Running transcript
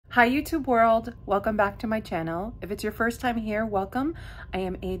Hi YouTube world, welcome back to my channel. If it's your first time here, welcome. I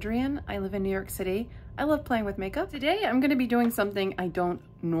am Adrienne, I live in New York City. I love playing with makeup. Today I'm gonna be doing something I don't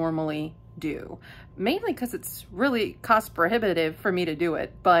normally do, mainly because it's really cost prohibitive for me to do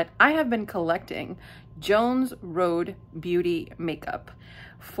it, but I have been collecting Jones Road Beauty makeup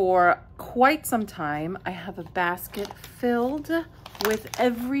for quite some time. I have a basket filled with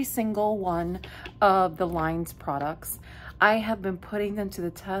every single one of the line's products. I have been putting them to the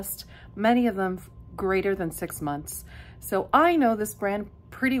test, many of them greater than 6 months. So I know this brand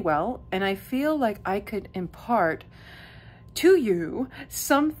pretty well, and I feel like I could impart to you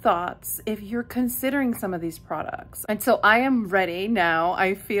some thoughts if you're considering some of these products. And so I am ready now,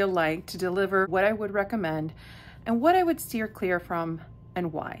 I feel like, to deliver what I would recommend and what I would steer clear from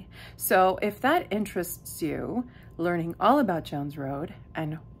and why. So if that interests you, learning all about Jones Road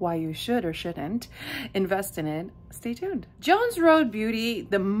and why you should or shouldn't invest in it, stay tuned. Jones Road Beauty,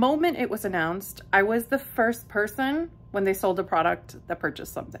 the moment it was announced, I was the first person when they sold a product that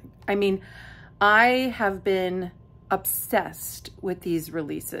purchased something. I mean, I have been obsessed with these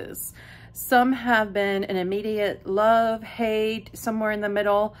releases. Some have been an immediate love, hate, somewhere in the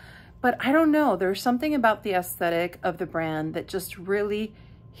middle, but I don't know. There's something about the aesthetic of the brand that just really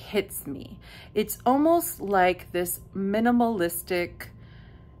hits me. It's almost like this minimalistic,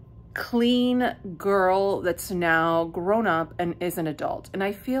 clean girl that's now grown up and is an adult. And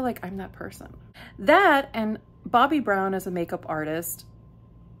I feel like I'm that person. That and Bobbi Brown as a makeup artist,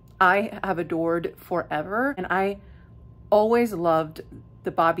 I have adored forever. And I always loved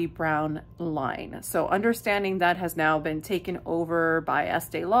the Bobbi Brown line. So understanding that has now been taken over by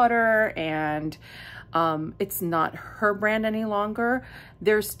Estee Lauder and it's not her brand any longer.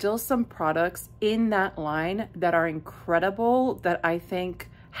 There's still some products in that line that are incredible that I think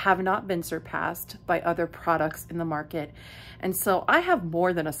have not been surpassed by other products in the market. And so I have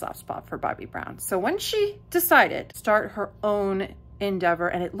more than a soft spot for Bobbi Brown. So when she decided to start her own endeavor,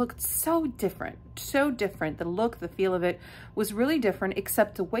 and it looked so different, the look, the feel of it was really different,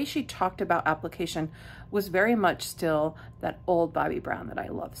 except the way she talked about application was very much still that old Bobbi Brown that I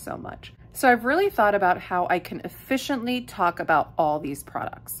love so much. So I've really thought about how I can efficiently talk about all these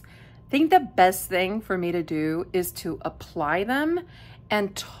products. I think the best thing for me to do is to apply them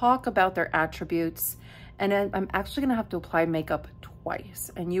and talk about their attributes. And then I'm actually gonna have to apply makeup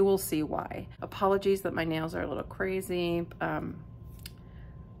twice, and you will see why. Apologies that my nails are a little crazy.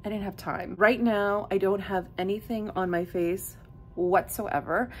 I didn't have time. Right now, I don't have anything on my face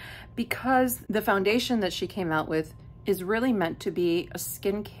whatsoever because the foundation that she came out with is really meant to be a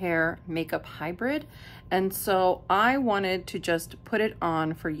skincare makeup hybrid. And so I wanted to just put it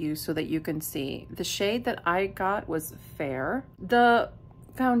on for you so that you can see. The shade that I got was Fair. The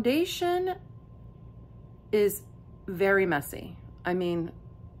foundation is very messy. I mean,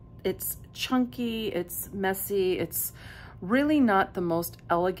 it's chunky, it's messy, it's really not the most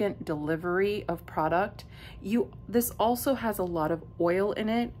elegant delivery of product. This also has a lot of oil in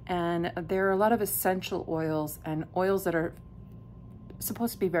it, and there are a lot of essential oils and oils that are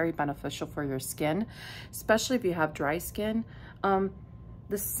supposed to be very beneficial for your skin, especially if you have dry skin.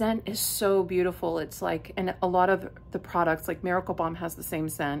 The scent is so beautiful. It's like, and a lot of the products like Miracle Balm has the same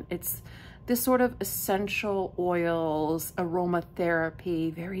scent. It's this sort of essential oils,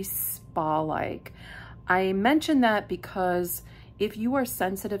 aromatherapy, very spa-like. I mention that because if you are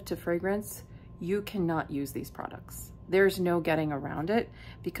sensitive to fragrance, you cannot use these products. There's no getting around it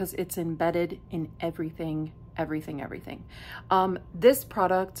because it's embedded in everything. This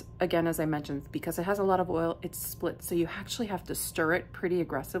product, again, as I mentioned, because it has a lot of oil, it's split. So you actually have to stir it pretty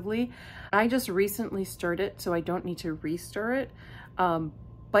aggressively. I just recently stirred it, so I don't need to re-stir it.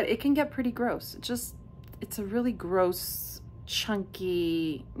 But it can get pretty gross. It's a really gross,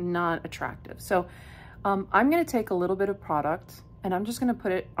 chunky, not attractive. So I'm gonna take a little bit of product and I'm just gonna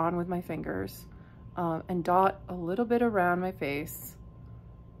put it on with my fingers and dot a little bit around my face.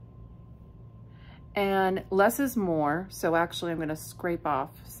 And less is more, so actually I'm gonna scrape off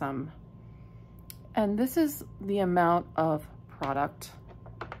some. And this is the amount of product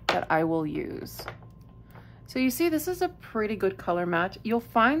that I will use. So you see, this is a pretty good color match. You'll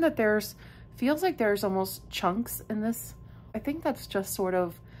find that feels like there's almost chunks in this. I think that's just sort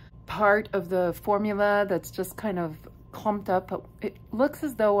of part of the formula that's just kind of clumped up, but it looks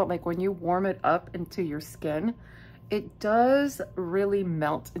as though like when you warm it up into your skin, it does really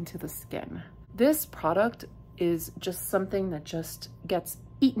melt into the skin. This product is just something that just gets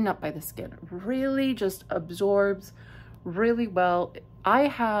eaten up by the skin, really just absorbs really well. I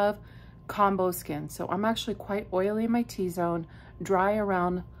have combo skin, so I'm actually quite oily in my T-zone, dry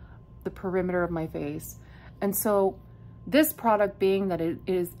around the perimeter of my face. And so This product, being that it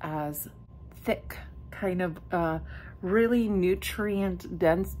is as thick, kind of really nutrient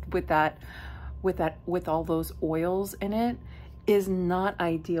dense with all those oils in it, is not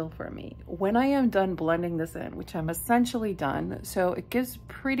ideal for me. When I am done blending this in, which I'm essentially done, so it gives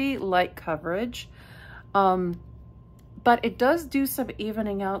pretty light coverage, but it does do some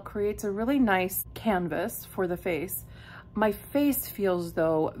evening out, creates a really nice canvas for the face. My face feels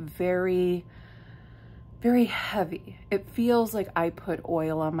though very, very heavy. It feels like I put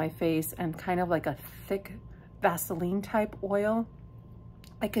oil on my face, and kind of like a thick Vaseline type oil.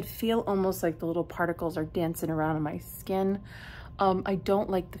 I could feel almost like the little particles are dancing around in my skin. I don't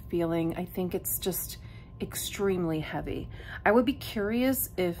like the feeling. I think it's just extremely heavy. I would be curious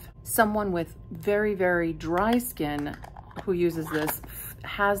if someone with very, very dry skin who uses this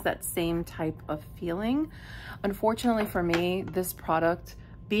has that same type of feeling. Unfortunately for me, this product,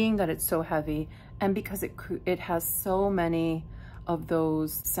 being that it's so heavy and because it has so many of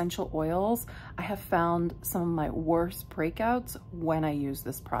those essential oils, I have found some of my worst breakouts when I use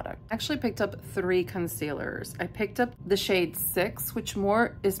this product. I actually picked up 3 concealers. I picked up the shade 6, which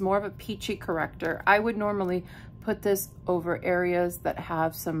is more of a peachy corrector. I would normally put this over areas that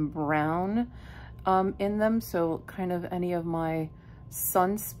have some brown in them, so kind of any of my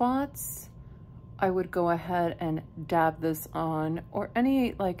sunspots, I would go ahead and dab this on, or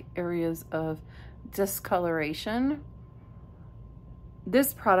any like areas of discoloration.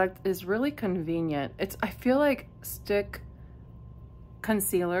 This product is really convenient. I feel like stick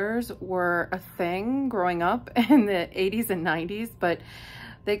concealers were a thing growing up in the 80s and 90s, but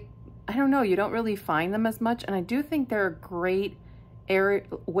I don't know, you don't really find them as much. And I do think they're a great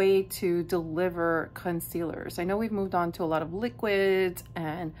way to deliver concealers. I know we've moved on to a lot of liquids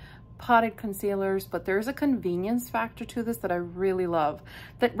and potted concealers, but there's a convenience factor to this that I really love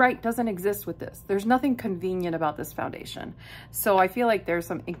that doesn't exist with this. There's nothing convenient about this foundation. So I feel like there's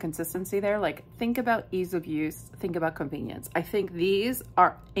some inconsistency there. Like, think about ease of use, think about convenience. I think these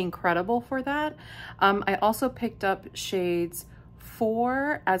are incredible for that. I also picked up shades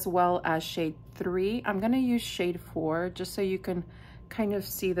 4 as well as shade 3. I'm gonna use shade 4 just so you can kind of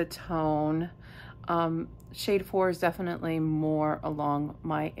see the tone. Shade 4 is definitely more along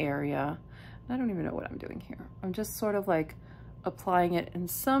my area. I don't even know what I'm doing here. I'm just sort of like applying it in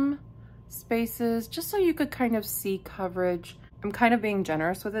some spaces just so you could kind of see coverage. I'm kind of being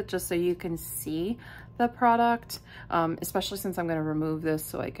generous with it just so you can see the product, especially since I'm going to remove this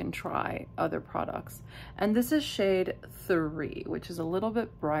so I can try other products. And this is shade 3, which is a little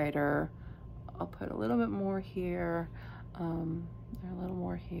bit brighter. I'll put a little bit more here, a little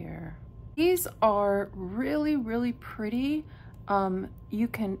more here. These are really, really pretty. You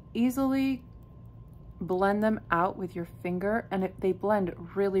can easily blend them out with your finger, and they blend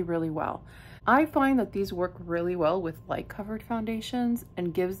really, really well. I find that these work really well with light covered foundations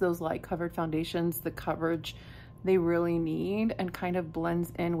and gives those light covered foundations the coverage they really need, and kind of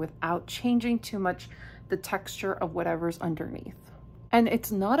blends in without changing too much the texture of whatever's underneath. And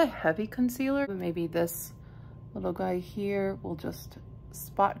it's not a heavy concealer. Maybe this little guy here will just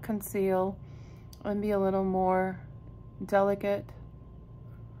spot conceal and be a little more delicate.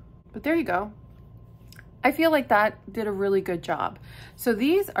 But there you go. I feel like that did a really good job. So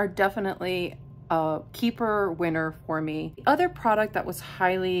these are definitely a keeper winner for me. The other product that was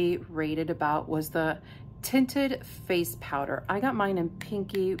highly rated about was the Tinted face powder. I got mine in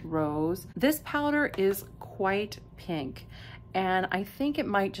Pinky Rose. This powder is quite pink, and I think it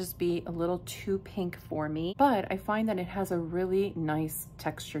might just be a little too pink for me, but I find that it has a really nice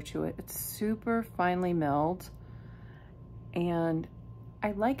texture to it. It's super finely milled and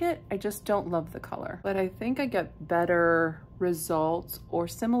I like it. I just don't love the color, but I think I get better results or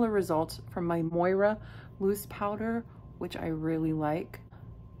similar results from my Moira loose powder, which I really like.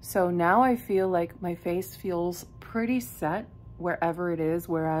 So now I feel like my face feels pretty set wherever it is,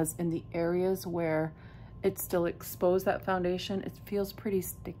 whereas in the areas where it still exposed that foundation, it feels pretty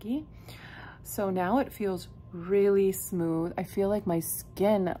sticky. So now it feels really smooth. I feel like my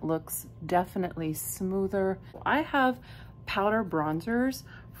skin looks definitely smoother. I have powder bronzers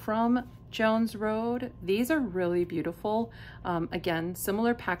from Jones Road. These are really beautiful. Again,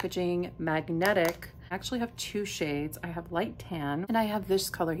 similar packaging, magnetic. I actually have 2 shades. I have light tan and I have this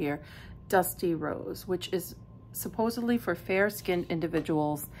color here, Dusty Rose, which is supposedly for fair-skinned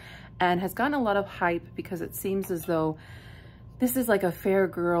individuals and has gotten a lot of hype because it seems as though this is like a fair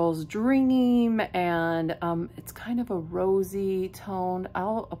girl's dream, and it's kind of a rosy tone.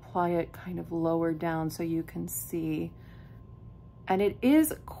 I'll apply it kind of lower down so you can see. And it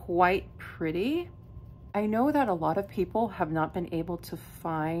is quite pretty. I know that a lot of people have not been able to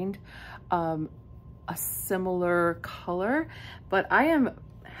find a similar color, but I am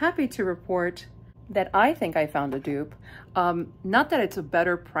happy to report that I think I found a dupe. Not that it's a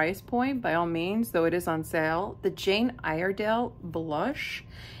better price point by all means, though it is on sale. The Jane Iredale blush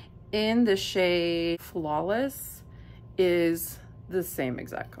in the shade Flawless is the same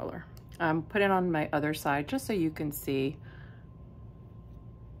exact color. Put it on my other side just so you can see.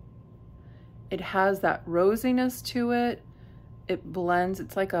 It has that rosiness to it. It blends,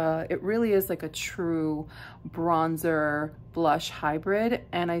 it's like it really is like a true bronzer blush hybrid,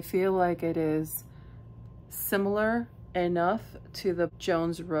 and I feel like it is similar enough to the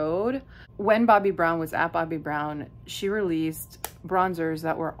Jones Road. When Bobbi Brown was at Bobbi Brown, she released bronzers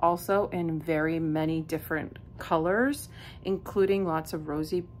that were also in very many different colors, including lots of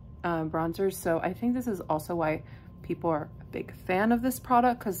rosy bronzers. So I think this is also why people are a big fan of this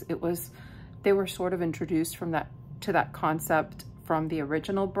product, because they were sort of introduced to that concept from the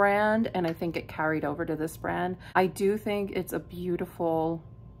original brand, and I think it carried over to this brand. I do think it's a beautiful,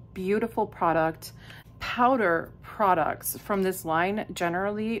 beautiful product. Powder products from this line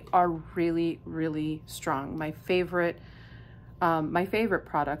generally are really, really strong. My favorite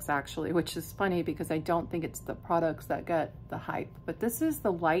products actually, which is funny because I don't think it's the products that get the hype, but this is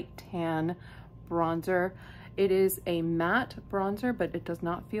the Light Tan bronzer. It is a matte bronzer, but it does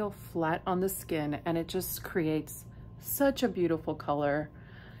not feel flat on the skin, and it just creates such a beautiful color.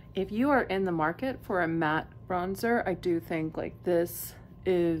 If you are in the market for a matte bronzer, I do think like this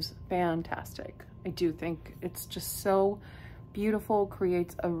is fantastic. I do think it's just so beautiful,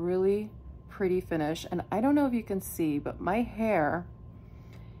 creates a really pretty finish. And I don't know if you can see, but my hair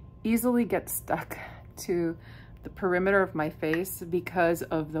easily gets stuck to the perimeter of my face because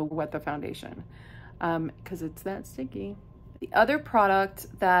of the foundation, because it's that sticky. The other product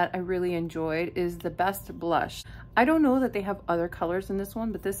that I really enjoyed is the Best Blush. I don't know that they have other colors in this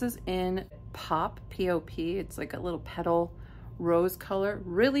one, but this is in P.O.P. It's like a little petal rose color,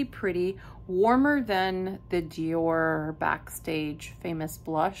 really pretty, warmer than the Dior Backstage Famous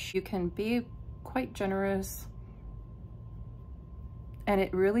Blush. You can be quite generous, and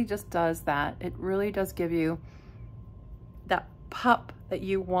it really just does that. It really does give you that pop that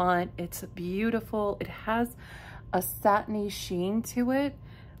you want. It's beautiful. It has a satiny sheen to it,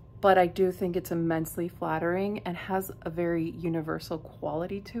 but I do think it's immensely flattering and has a very universal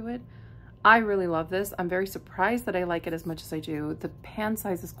quality to it. I really love this. I'm very surprised that I like it as much as I do. The pan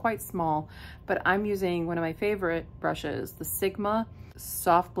size is quite small, but I'm using one of my favorite brushes, the Sigma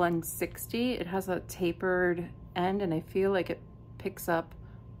Soft Blend 60. It has a tapered end, and I feel like it picks up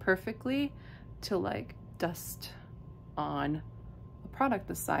perfectly to like dust on a product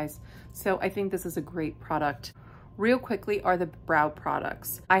this size. So I think this is a great product. Real quickly are the brow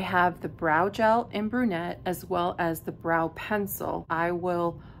products. I have the brow gel in Brunette as well as the brow pencil. I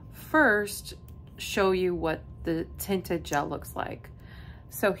will first show you what the tinted gel looks like.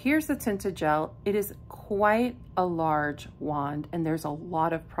 So here's the tinted gel. It is quite a large wand, and there's a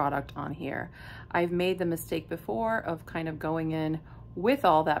lot of product on here. I've made the mistake before of kind of going in with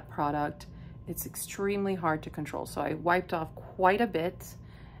all that product. It's extremely hard to control. So I wiped off quite a bit,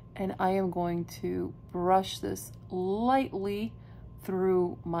 and I am going to brush this lightly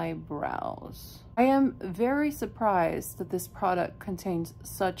through my brows. I am very surprised that this product contains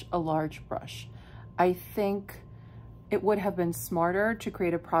such a large brush. I think it would have been smarter to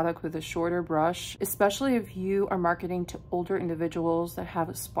create a product with a shorter brush, especially if you are marketing to older individuals that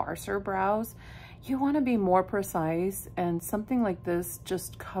have sparser brows. You want to be more precise, and something like this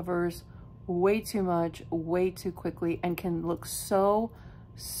just covers way too much, way too quickly, and can look so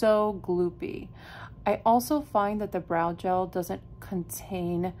gloopy. I also find that the brow gel doesn't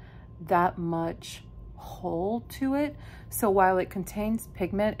contain that much hold to it. So while it contains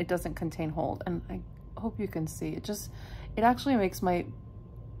pigment, it doesn't contain hold. And I hope you can see it. It actually makes my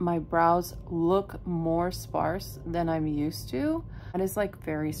brows look more sparse than I'm used to. And it's like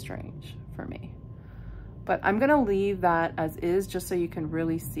very strange for me. But I'm gonna leave that as is just so you can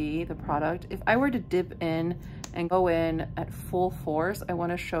really see the product. If I were to dip in and go in at full force, I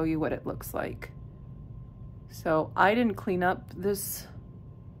wanna show you what it looks like. So I didn't clean up this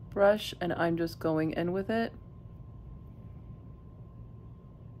brush, and I'm just going in with it.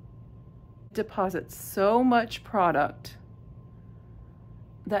 It deposits so much product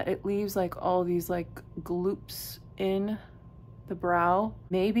that it leaves like all these like gloops in the brow.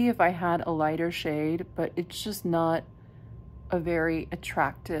 Maybe if I had a lighter shade, but it's just not a very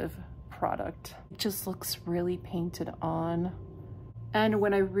attractive product. It just looks really painted on. And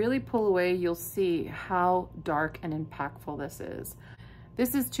when I really pull away, you'll see how dark and impactful this is.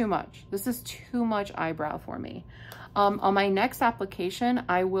 This is too much. This is too much eyebrow for me. On my next application,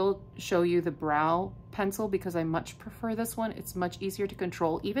 I will show you the brow pencil because I much prefer this one. It's much easier to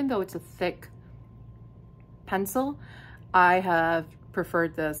control. Even though it's a thick pencil, I have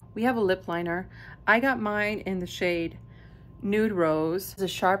preferred this. We have a lip liner. I got mine in the shade Nude Rose. It's a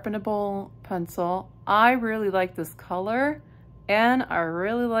sharpenable pencil. I really like this color and I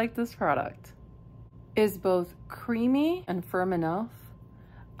really like this product. It's both creamy and firm enough.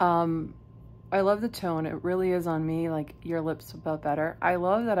 I love the tone. It really is on me like your lips, but better. I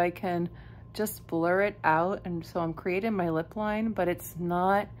love that I can just blur it out, and so I'm creating my lip line, but it's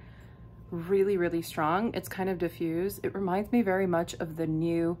not really strong. It's kind of diffuse. It reminds me very much of the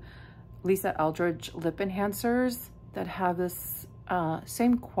new Lisa Eldridge lip enhancers that have this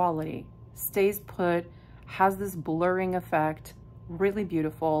same quality. Stays put, has this blurring effect, really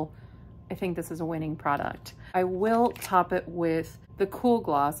beautiful. I think this is a winning product. I will top it with the Cool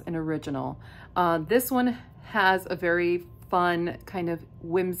Gloss in Original. This one has a very fun, kind of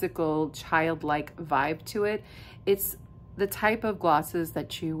whimsical, childlike vibe to it. It's the type of glosses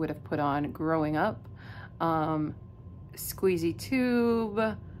that you would have put on growing up. Squeezy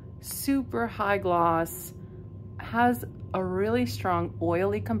tube, super high gloss, has a really strong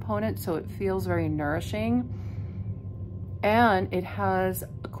oily component, so it feels very nourishing. And it has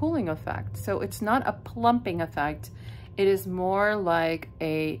a cooling effect. So it's not a plumping effect. It is more like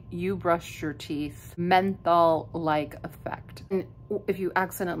a you brushed your teeth menthol-like effect. And if you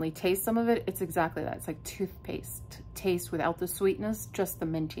accidentally taste some of it, it's exactly that. It's like toothpaste taste without the sweetness, just the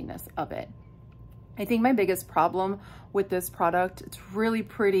mintiness of it. I think my biggest problem with this product, it's really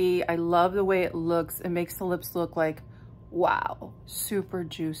pretty. I love the way it looks. It makes the lips look like, wow, super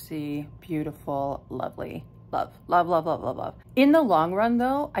juicy, beautiful, lovely. Love, love, love, love, love, love. In the long run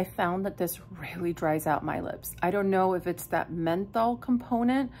though, I found that this really dries out my lips. I don't know if it's that menthol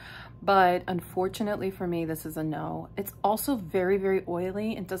component, but unfortunately for me, this is a no. It's also very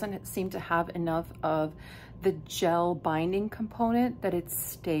oily and doesn't seem to have enough of the gel binding component that it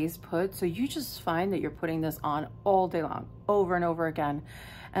stays put. So you just find that you're putting this on all day long, over and over again.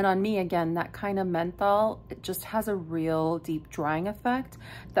 And on me, again, that kind of menthol, it just has a real deep drying effect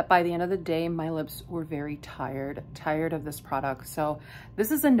that by the end of the day, my lips were very tired of this product. So this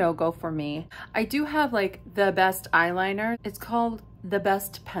is a no-go for me. I do have like the best eyeliner. It's called the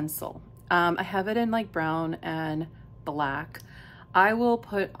Best Pencil. I have it in like brown and black. I will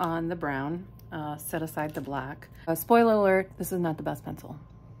put on the brown, set aside the black. Spoiler alert, this is not the best pencil.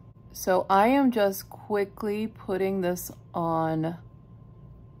 So I am just quickly putting this on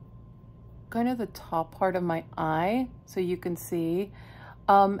kind of the top part of my eye so you can see.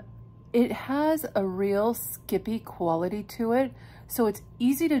 It has a real skippy quality to it, so it's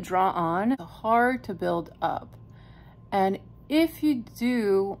easy to draw on, hard to build up. And if you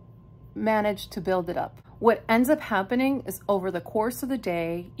do manage to build it up, what ends up happening is over the course of the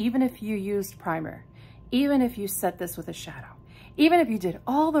day, even if you used primer, even if you set this with a shadow, even if you did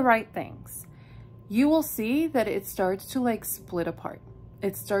all the right things, you will see that it starts to like split apart.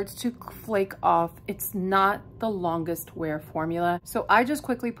 It starts to flake off. It's not the longest wear formula. So I just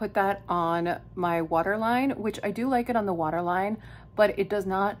quickly put that on my waterline, which I do like it on the waterline, but it does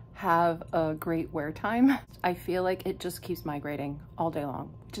not have a great wear time. I feel like it just keeps migrating all day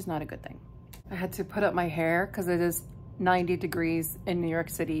long, which is not a good thing. I had to put up my hair because it is 90 degrees in New York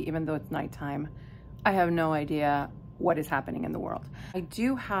City, even though it's nighttime. I have no idea what is happening in the world. I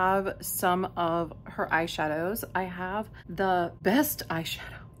do have some of her eyeshadows. I have the best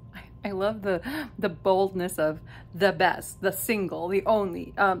eyeshadow. I love the boldness of the best, the single, the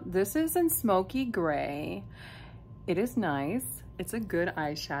only. This is in Smoky Gray. It is nice. It's a good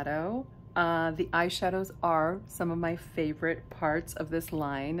eyeshadow. The eyeshadows are some of my favorite parts of this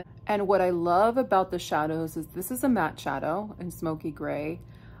line. And what I love about the shadows is this is a matte shadow in Smoky Gray.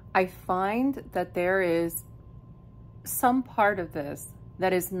 I find that there is some part of this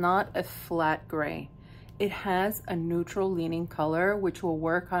that is not a flat gray. It has a neutral leaning color, which will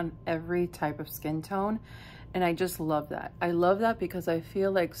work on every type of skin tone. And I just love that. I love that because I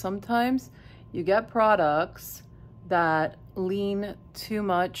feel like sometimes you get products that lean too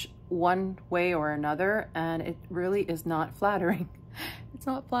much one way or another, and it really is not flattering. It's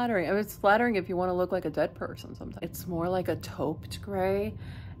not flattering. I mean, it's flattering if you want to look like a dead person sometimes. It's more like a tauped gray,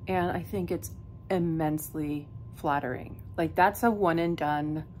 and I think it's immensely flattering. Like that's a one and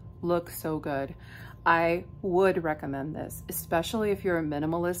done, looks so good. I would recommend this, especially if you're a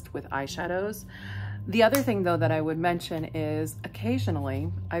minimalist with eyeshadows. The other thing though that I would mention is occasionally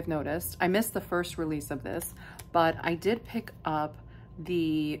I've noticed, I missed the first release of this, but I did pick up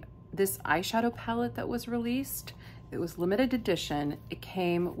this eyeshadow palette that was released. It was limited edition. It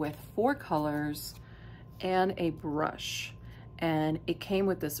came with 4 colors and a brush. And it came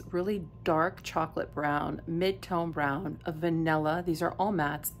with this really dark chocolate brown, mid-tone brown, a vanilla. These are all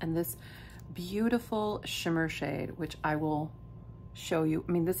mattes, and this beautiful shimmer shade, which I will show you.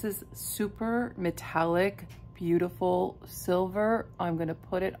 I mean, this is super metallic, beautiful silver. I'm gonna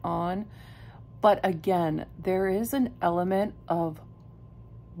put it on. But again, there is an element of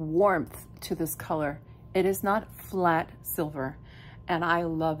warmth to this color. It is not flat silver, and I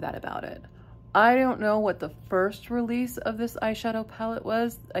love that about it. I don't know what the first release of this eyeshadow palette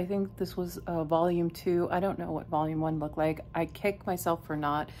was. I think this was volume 2. I don't know what volume 1 looked like. I kick myself for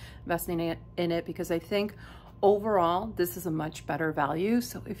not investing in it because I think overall this is a much better value.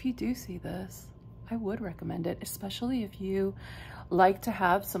 So if you do see this, I would recommend it, especially if you like to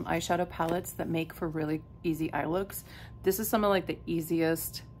have some eyeshadow palettes that make for really easy eye looks. This is some of like the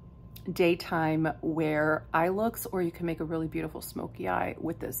easiest daytime wear eye looks, or you can make a really beautiful smoky eye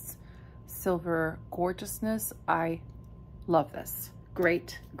with this silver gorgeousness. I love this.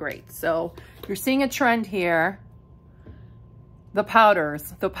 Great, great. So you're seeing a trend here. The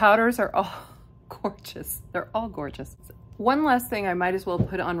powders are all gorgeous. They're all gorgeous. One last thing I might as well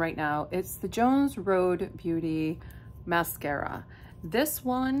put on right now. It's the Jones Road Beauty mascara. This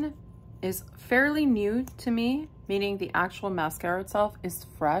one is fairly new to me, meaning the actual mascara itself is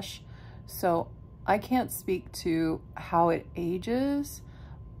fresh. So I can't speak to how it ages,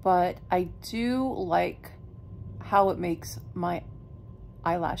 but I do like how it makes my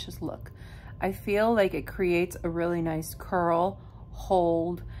eyelashes look. I feel like it creates a really nice curl,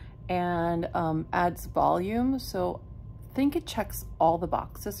 hold, and adds volume. So I think it checks all the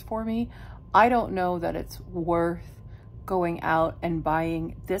boxes for me. I don't know that it's worth going out and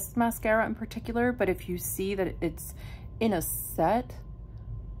buying this mascara in particular, but if you see that it's in a set,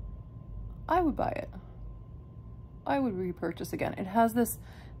 I would buy it. I would repurchase again. It has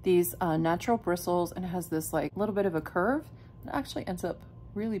these natural bristles, and it has this like little bit of a curve. It actually ends up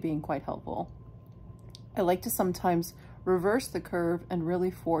really being quite helpful. I like to sometimes reverse the curve and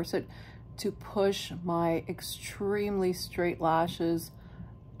really force it to push my extremely straight lashes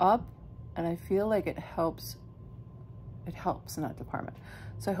up, and I feel like it helps in that department.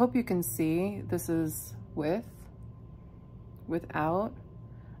 So I hope you can see this is with, without,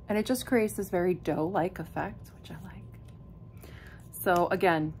 and it just creates this very dough-like effect, which I like. So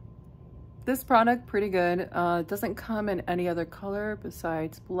again, this product, pretty good. It doesn't come in any other color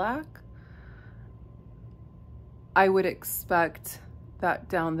besides black. I would expect that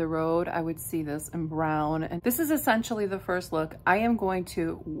down the road, I would see this in brown. And this is essentially the first look. I am going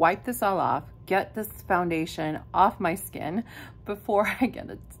to wipe this all off, get this foundation off my skin before I get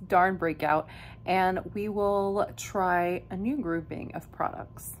a darn breakout, and we will try a new grouping of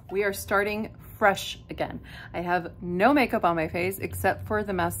products. We are starting fresh again. I have no makeup on my face except for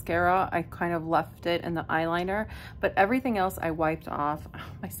the mascara. I kind of left it in the eyeliner, but everything else I wiped off.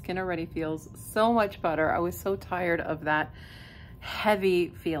 My skin already feels so much better. I was so tired of that heavy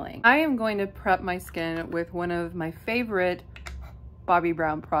feeling. I am going to prep my skin with one of my favorite Bobbi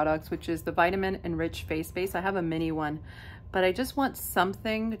Brown products, which is the Vitamin Enriched Face Base. I have a mini one, but I just want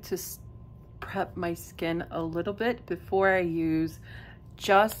something to prep my skin a little bit before I use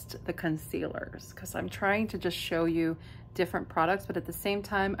just the concealers, because I'm trying to just show you different products, but at the same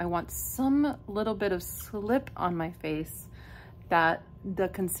time, I want some little bit of slip on my face that the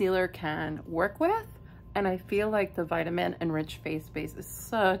concealer can work with. And I feel like the Vitamin Enriched Face Base is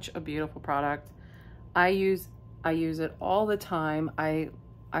such a beautiful product. I use it all the time. I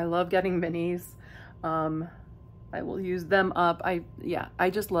love getting minis. I will use them up. I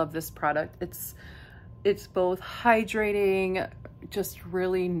just love this product. It's both hydrating, just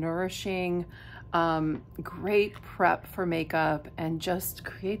really nourishing, great prep for makeup, and just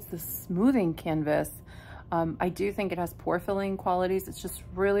creates this smoothing canvas. I do think it has pore filling qualities. It's just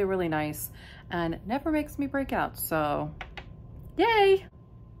really, really nice and never makes me break out. So yay.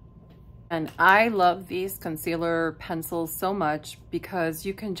 And I love these concealer pencils so much because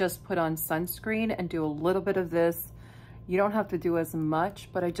you can just put on sunscreen and do a little bit of this. You don't have to do as much,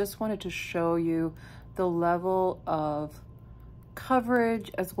 but I just wanted to show you the level of coverage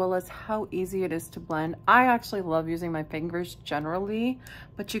as well as how easy it is to blend. I actually love using my fingers generally,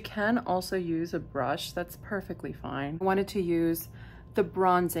 but you can also use a brush. That's perfectly fine. I wanted to use the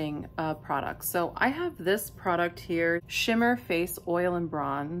bronzing product. So I have this product here, Shimmer Face Oil and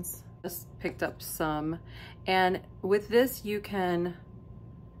Bronze. Just picked up some, and with this you can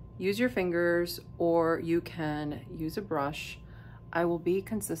use your fingers or you can use a brush. I will be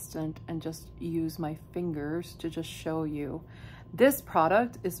consistent and just use my fingers to just show you. This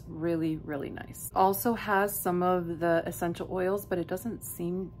product is really, really nice. Also has some of the essential oils, but it doesn't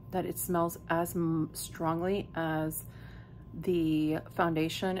seem that it smells as strongly as the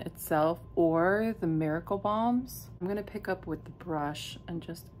foundation itself or the Miracle Balms. I'm gonna pick up with the brush and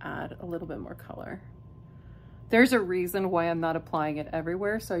just add a little bit more color. There's a reason why I'm not applying it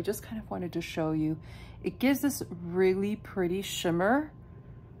everywhere, so I just kind of wanted to show you. It gives this really pretty shimmer,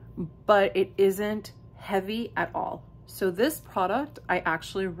 but it isn't heavy at all. So this product I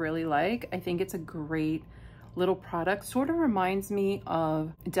actually really like. I think it's a great little product. Sort of reminds me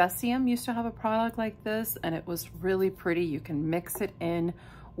of Deciem used to have a product like this, and it was really pretty. You can mix it in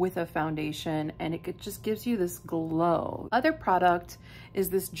with a foundation and it just gives you this glow. Other product is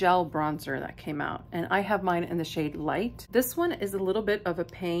this gel bronzer that came out, and I have mine in the shade Light. This one is a little bit of a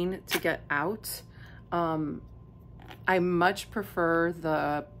pain to get out. I much prefer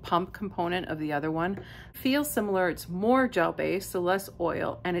the pump component of the other one. Feels similar, it's more gel based, so less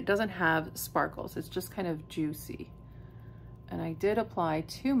oil, and it doesn't have sparkles. It's just kind of juicy. And I did apply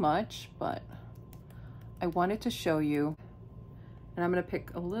too much, but I wanted to show you. And I'm gonna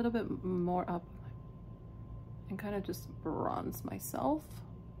pick a little bit more up and kind of just bronze myself.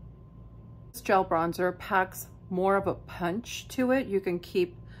 This gel bronzer packs more of a punch to it. You can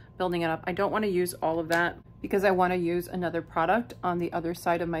keep building it up. I don't want to use all of that because I want to use another product on the other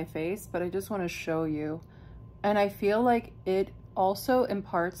side of my face, but I just want to show you. And I feel like it also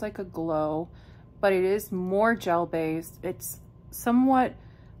imparts like a glow, but it is more gel based. It's somewhat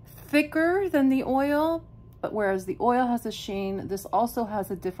thicker than the oil, but whereas the oil has a sheen, this also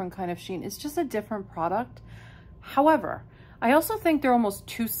has a different kind of sheen. It's just a different product. However, I also think they're almost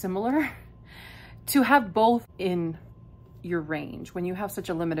too similar to have both in your range when you have such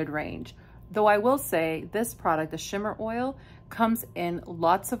a limited range. Though I will say this product, the Shimmer Oil, comes in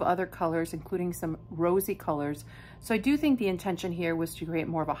lots of other colors, including some rosy colors. So I do think the intention here was to create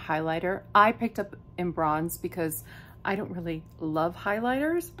more of a highlighter. I picked up in bronze because I don't really love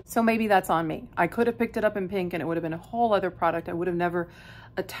highlighters. So maybe that's on me. I could have picked it up in pink and it would have been a whole other product. I would have never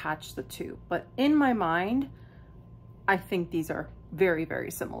attached the two. But in my mind, I think these are very,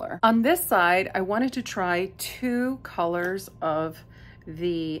 very similar. On this side, I wanted to try two colors of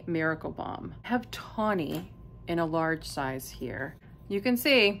the Miracle Balm. I have Tawny in a large size here. You can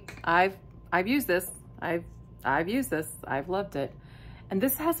see I've used this. I've used this. I've loved it. And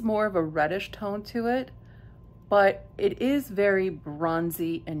this has more of a reddish tone to it, but it is very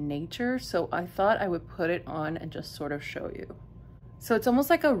bronzy in nature. So I thought I would put it on and just sort of show you. So it's almost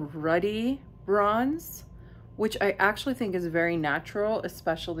like a ruddy bronze, which I actually think is very natural,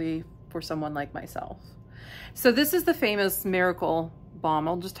 especially for someone like myself. So this is the famous Miracle Balm.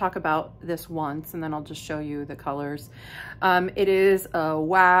 I'll just talk about this once and then I'll just show you the colors. It is a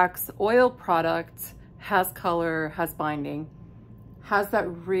wax oil product, has color, has binding, has that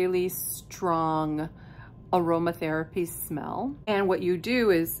really strong aromatherapy smell. And what you do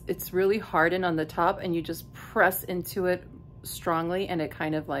is it's really hardened on the top and you just press into it strongly and it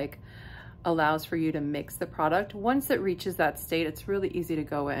kind of like allows for you to mix the product. Once it reaches that state, it's really easy to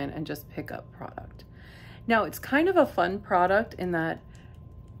go in and just pick up product. Now it's kind of a fun product in that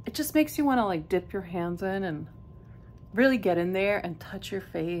it just makes you want to like dip your hands in and really get in there and touch your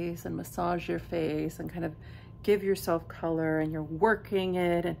face and massage your face and kind of give yourself color, and you're working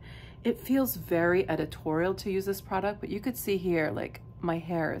it, and it feels very editorial to use this product. But you could see here, like my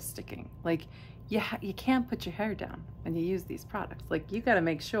hair is sticking. Like you can't put your hair down when you use these products. Like you got to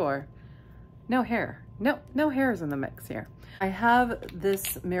make sure no hair, no hairs in the mix here. I have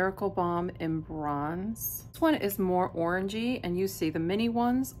this Miracle Balm in bronze. This one is more orangey, and you see the mini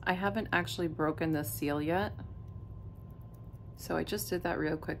ones, I haven't actually broken the seal yet. So I just did that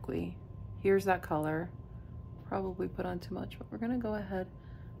real quickly. Here's that color. Probably put on too much, but we're gonna go ahead,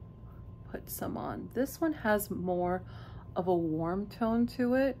 put some on. This one has more of a warm tone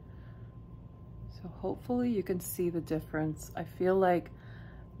to it. So hopefully you can see the difference. I feel like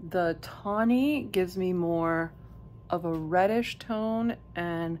the Tawny gives me more of a reddish tone,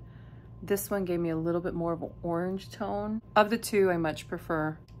 and this one gave me a little bit more of an orange tone. Of the two, I much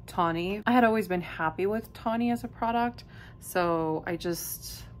prefer Tawny. I had always been happy with Tawny as a product, so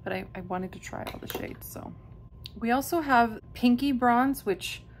but I wanted to try all the shades. So we also have Pinky Bronze,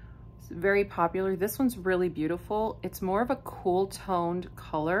 which is very popular. This one's really beautiful. It's more of a cool toned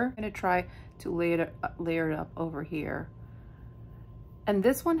color. I'm gonna try to layer it up over here. And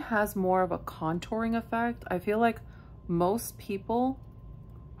this one has more of a contouring effect. I feel like most people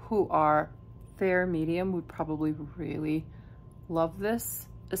who are fair medium would probably really love this,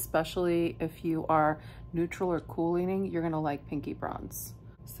 especially if you are neutral or cool leaning. You're gonna like Pinky Bronze.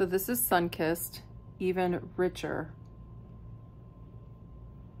 So this is Sunkissed, even richer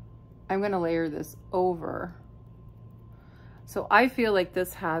I'm gonna layer this over. So I feel like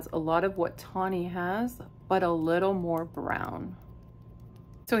this has a lot of what Tawny has, but a little more brown.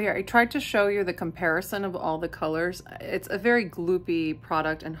 So here, I tried to show you the comparison of all the colors. It's a very gloopy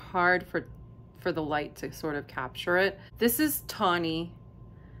product and hard for the light to sort of capture it. This is Tawny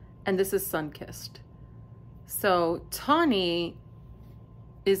and this is Sunkissed. So Tawny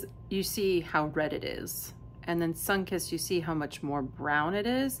is, you see how red it is. And then Sunkissed, you see how much more brown it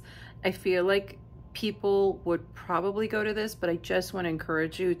is. I feel like people would probably go to this, but I just want to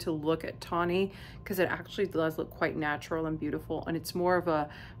encourage you to look at Tawny because it actually does look quite natural and beautiful, and it's more of a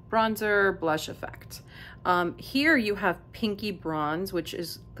bronzer blush effect. Here you have pinky bronze, which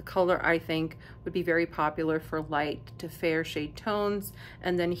is the color I think would be very popular for light to fair shade tones,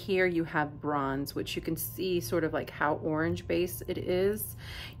 and then here you have bronze, which you can see sort of like how orange base it is.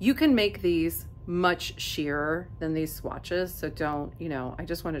 You can make these much sheerer than these swatches, so don't, you know, I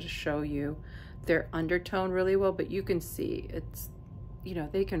just wanted to show you their undertone really well, but you can see it's, you know,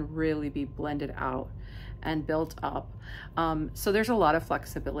 they can really be blended out and built up. So there's a lot of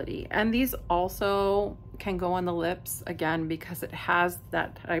flexibility, and these also can go on the lips again because it has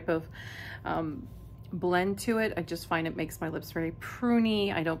that type of blend to it. I just find it makes my lips very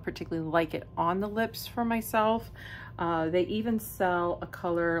pruny. I don't particularly like it on the lips for myself. They even sell a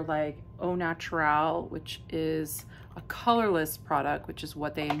color like Au Naturel, which is a colorless product, which is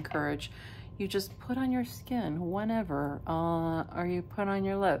what they encourage. You just put on your skin whenever, or you put on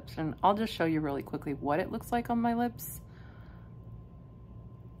your lips. And I'll just show you really quickly what it looks like on my lips.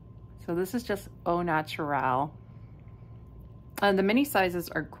 So this is just Au Naturel. And the mini sizes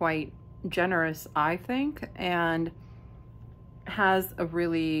are quite generous, I think, and has a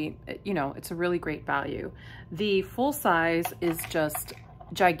really, you know, it's a really great value. The full size is just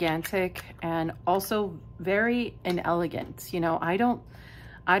gigantic and also very inelegant. You know, I don't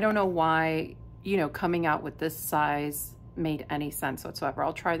know why, you know, coming out with this size made any sense whatsoever.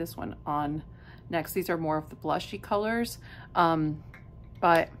 I'll try this one on next. These are more of the blushy colors,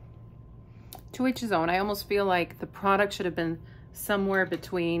 but to each his own. I almost feel like the product should have been somewhere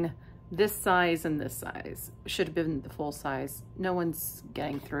between this size and this size. Should have been the full size. No one's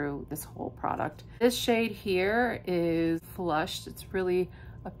getting through this whole product. This shade here is Flushed. It's really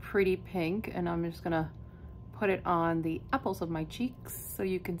a pretty pink, and I'm just gonna put it on the apples of my cheeks so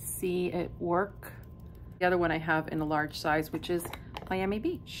you can see it work. The other one I have in a large size, which is Miami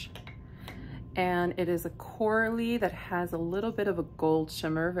Beach. And it is a corally that has a little bit of a gold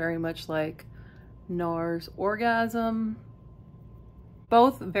shimmer, very much like NARS Orgasm.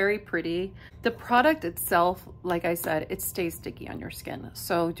 Both very pretty. The product itself, like I said, it stays sticky on your skin.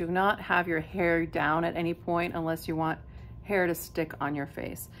 So do not have your hair down at any point unless you want hair to stick on your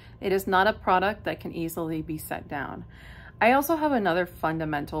face. It is not a product that can easily be set down. I also have another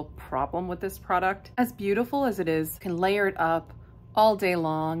fundamental problem with this product. As beautiful as it is, you can layer it up all day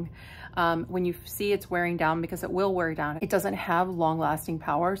long. When you see it's wearing down, because it will wear down, it doesn't have long-lasting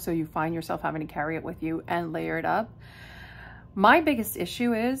power, so you find yourself having to carry it with you and layer it up. My biggest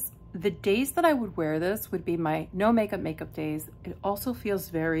issue is the days that I would wear this would be my no makeup days. It also feels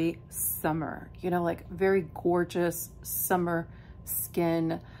very summer, you know, like very gorgeous summer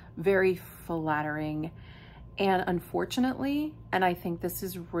skin, very flattering. And unfortunately, and I think this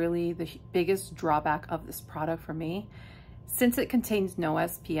is really the biggest drawback of this product for me, since it contains no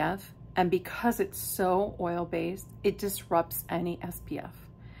SPF and because it's so oil-based, it disrupts any SPF.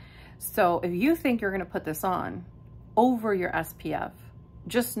 So if you think you're gonna put this on over your SPF,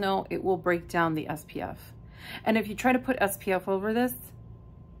 just know it will break down the SPF. And if you try to put SPF over this,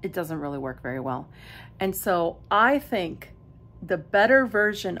 it doesn't really work very well. And so I think the better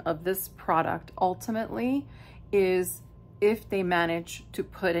version of this product ultimately is if they manage to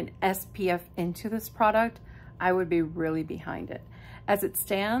put an SPF into this product, I would be really behind it. As it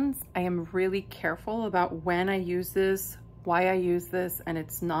stands, I am really careful about when I use this, why I use this, and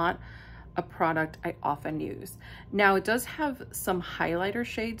it's not a product I often use. Now it does have some highlighter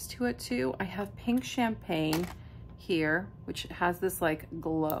shades to it too. I have Pink Champagne here, which has this like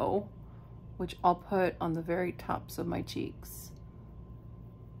glow, which I'll put on the very tops of my cheeks.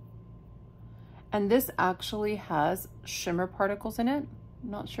 And this actually has shimmer particles in it. I'm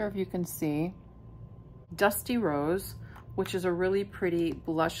not sure if you can see. Dusty Rose, which is a really pretty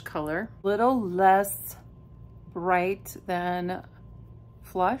blush color. Little less bright than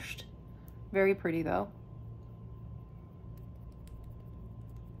Flushed. Very pretty though.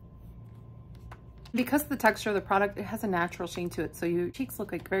 Because of the texture of the product, it has a natural sheen to it, so your cheeks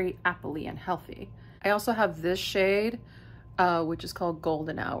look like very appley and healthy. I also have this shade, which is called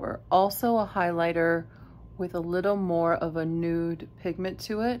Golden Hour. Also a highlighter with a little more of a nude pigment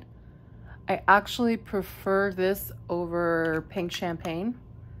to it. I actually prefer this over Pink Champagne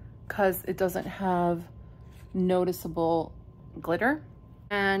because it doesn't have noticeable glitter.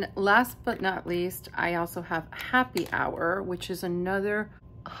 And last but not least, I also have Happy Hour, which is another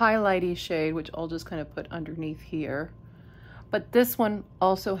highlighty shade, which I'll just kind of put underneath here. But this one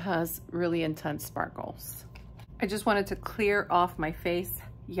also has really intense sparkles. I just wanted to clear off my face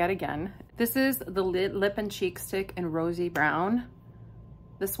yet again. This is the Lip and Cheek Stick in Rosy Brown.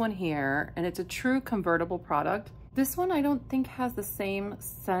 This one here, and it's a true convertible product. This one I don't think has the same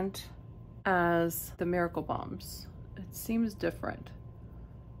scent as the Miracle Balms. It seems different.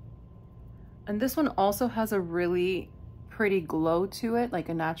 And this one also has a really pretty glow to it, like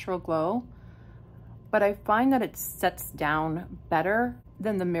a natural glow. But I find that it sets down better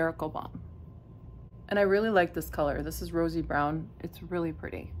than the Miracle Balm. And I really like this color. This is Rosy Brown. It's really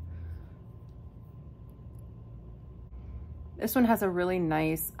pretty. This one has a really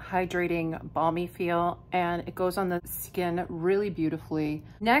nice hydrating balmy feel, and it goes on the skin really beautifully.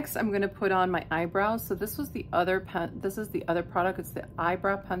 Next, I'm going to put on my eyebrows. So this is the other product. It's the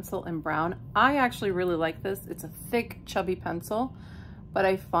eyebrow pencil in brown. I actually really like this. It's a thick, chubby pencil, but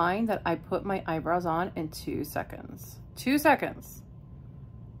I find that I put my eyebrows on in 2 seconds. 2 seconds.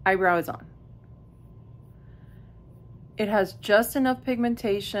 Eyebrow is on. It has just enough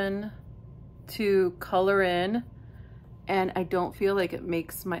pigmentation to color in, and I don't feel like it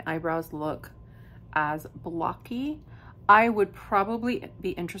makes my eyebrows look as blocky. I would probably be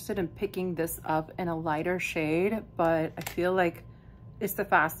interested in picking this up in a lighter shade, but I feel like it's the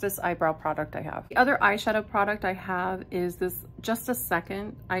fastest eyebrow product I have. The other eyeshadow product I have is this Just a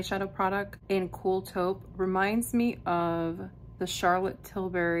Second eyeshadow product in Cool Taupe. Reminds me of the Charlotte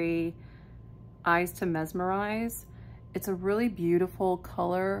Tilbury Eyes to Mesmerize. It's a really beautiful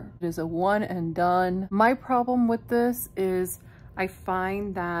color. It is a one and done. My problem with this is I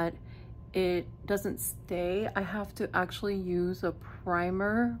find that it doesn't stay. I have to actually use a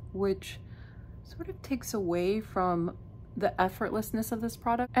primer, which sort of takes away from the effortlessness of this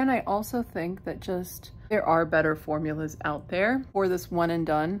product. And I also think that just there are better formulas out there for this one and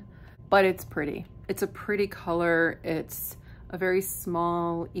done, but it's pretty. It's a pretty color. It's a very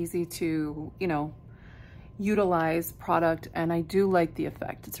small, easy to, you know, utilize product, and I do like the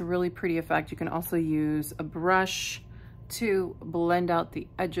effect. It's a really pretty effect. You can also use a brush to blend out the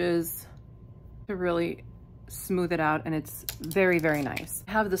edges to really smooth it out, and it's very, very nice.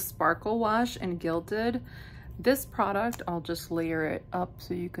 I have the Sparkle Wash in Gilded. This product, I'll just layer it up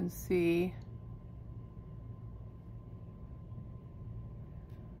so you can see.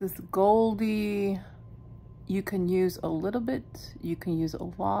 This goldy, you can use a little bit, you can use a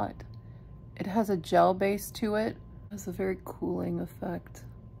lot. It has a gel base to it. It has a very cooling effect.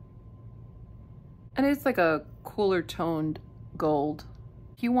 And it's like a cooler toned gold.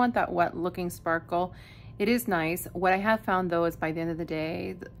 If you want that wet looking sparkle, it is nice. What I have found though is by the end of the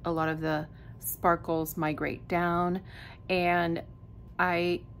day, a lot of the sparkles migrate down, and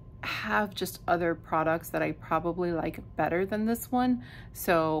I have just other products that I probably like better than this one.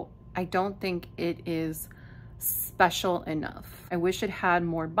 So I don't think it is special enough. I wish it had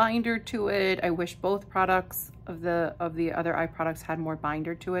more binder to it. I wish both products of the other eye products had more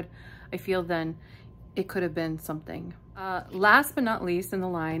binder to it. I feel then it could have been something. Last but not least in the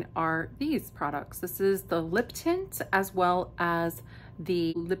line are these products. This is the lip tint as well as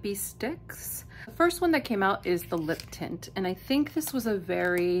the lippy sticks. The first one that came out is the lip tint, and I think this was a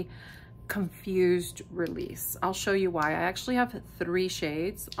very confused release. I'll show you why. I actually have 3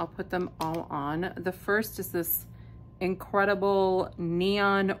 shades. I'll put them all on. The first is this incredible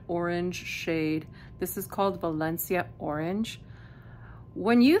neon orange shade. This is called Valencia Orange.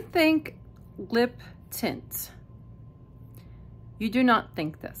 When you think lip tint, you do not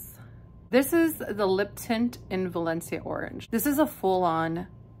think this. This is the lip tint in Valencia Orange. This is a full-on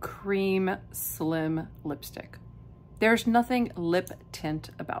cream slim lipstick. There's nothing lip tint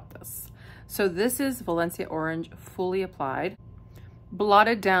about this. So this is Valencia Orange fully applied,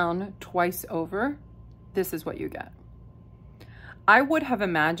 blotted down twice over. This is what you get. I would have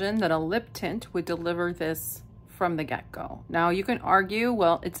imagined that a lip tint would deliver this from the get-go. Now you can argue,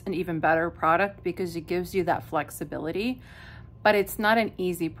 well, it's an even better product because it gives you that flexibility, but it's not an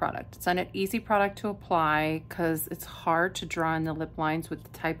easy product. It's not an easy product to apply because it's hard to draw in the lip lines with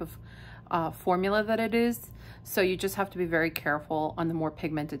the type of formula that it is. So you just have to be very careful on the more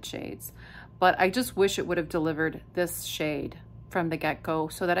pigmented shades. But I just wish it would have delivered this shade from the get-go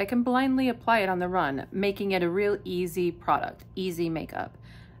so that I can blindly apply it on the run, making it a real easy product, easy makeup.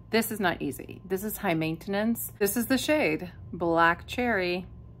 This is not easy. This is high maintenance. This is the shade Black Cherry.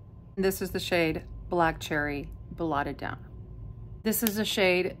 This is the shade Black Cherry blotted down. This is the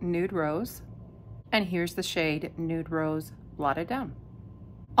shade Nude Rose, and here's the shade Nude Rose Blotted Down.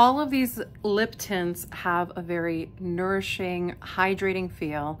 All of these lip tints have a very nourishing, hydrating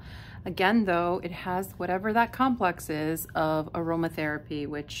feel. Again, though, it has whatever that complex is of aromatherapy,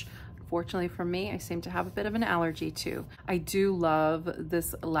 which fortunately for me, I seem to have a bit of an allergy to. I do love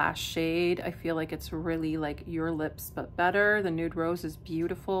this last shade. I feel like it's really like Your Lips, but better. The Nude Rose is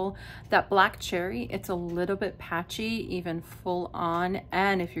beautiful. That Black Cherry, it's a little bit patchy, even full on.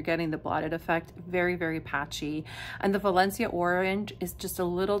 And if you're getting the blotted effect, very, very patchy. And the Valencia Orange is just a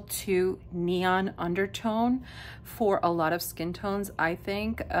little too neon undertone for a lot of skin tones, I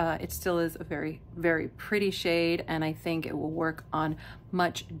think. It still is a very, very pretty shade, and I think it will work on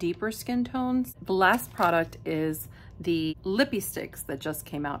much deeper skin tones. The last product is the Lippy Sticks that just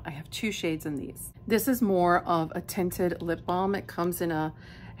came out. I have 2 shades in these. This is more of a tinted lip balm. It comes in a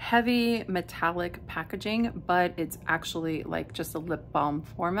heavy metallic packaging, but it's actually like just a lip balm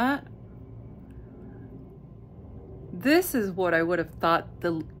format. This is what I would have thought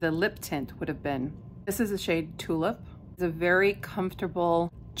the lip tint would have been. This is the shade Tulip. It's a very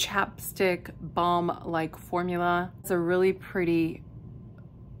comfortable chapstick balm-like formula. It's a really pretty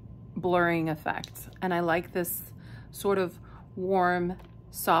blurring effect, and I like this sort of warm,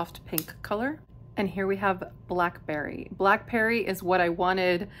 soft pink color. And here we have Blackberry. Blackberry is what I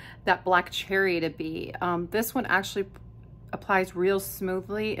wanted that Black Cherry to be. This one actually applies real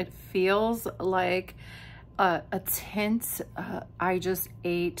smoothly. It feels like a tint. I just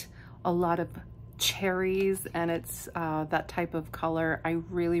ate a lot of cherries, and it's that type of color. I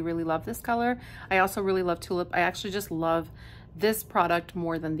really, really love this color. I also really love Tulip. I actually just love this product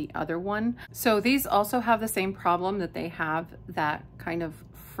more than the other one. So these also have the same problem, that they have that kind of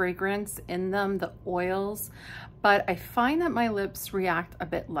fragrance in them, the oils, but I find that my lips react a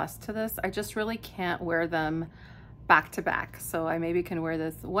bit less to this. I just really can't wear them back to back. So I maybe can wear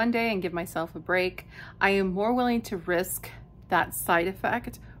this one day and give myself a break. I am more willing to risk that side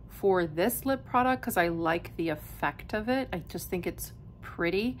effect for this lip product because I like the effect of it. I just think it's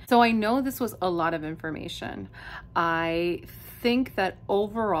pretty. So I know this was a lot of information. I think that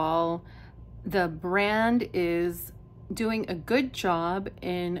overall the brand is doing a good job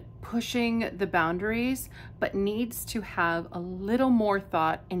in pushing the boundaries, but needs to have a little more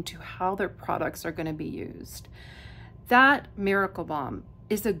thought into how their products are going to be used. That Miracle Balm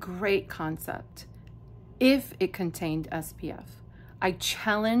is a great concept if it contained SPF. I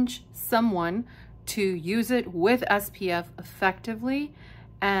challenge someone to use it with SPF effectively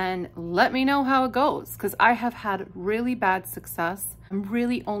and let me know how it goes, because I have had really bad success. I'm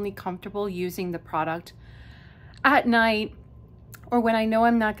really only comfortable using the product at night or when I know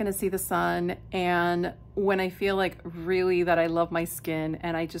I'm not going to see the sun, and when I feel like really that I love my skin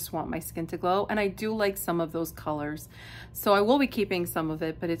and I just want my skin to glow. And I do like some of those colors, so I will be keeping some of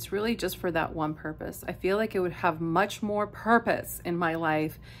it, but it's really just for that one purpose. I feel like it would have much more purpose in my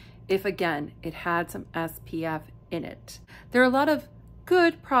life if, again, it had some SPF in it. There are a lot of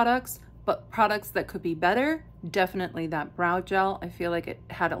good products, but products that could be better. Definitely that brow gel. I feel like it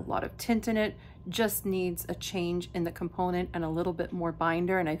had a lot of tint in it, just needs a change in the component and a little bit more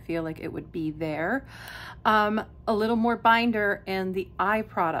binder, and I feel like it would be there. A little more binder in the eye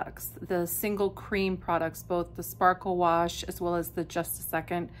products, the single cream products, both the Sparkle Wash as well as the Just a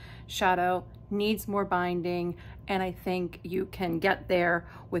Second shadow needs more binding, and I think you can get there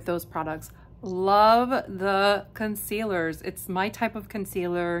with those products. Love the concealers. It's my type of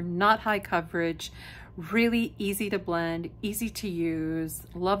concealer, not high coverage, really easy to blend, easy to use.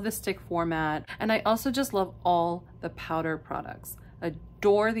 Love the stick format. And I also just love all the powder products.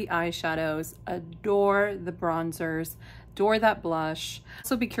 Adore the eyeshadows, adore the bronzers, adore that blush.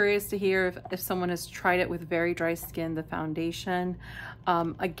 Also be curious to hear if someone has tried it with very dry skin, the foundation.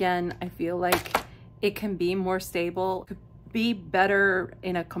 Again, I feel like it can be more stable, be better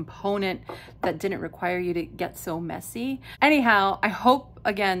in a component that didn't require you to get so messy. Anyhow, I hope,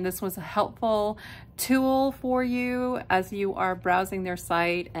 again, this was a helpful tool for you as you are browsing their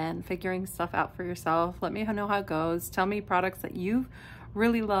site and figuring stuff out for yourself. Let me know how it goes. Tell me products that you've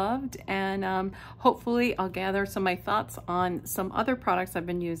really loved, and hopefully I'll gather some of my thoughts on some other products I've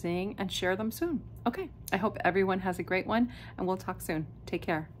been using and share them soon. Okay, I hope everyone has a great one, and we'll talk soon. Take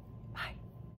care.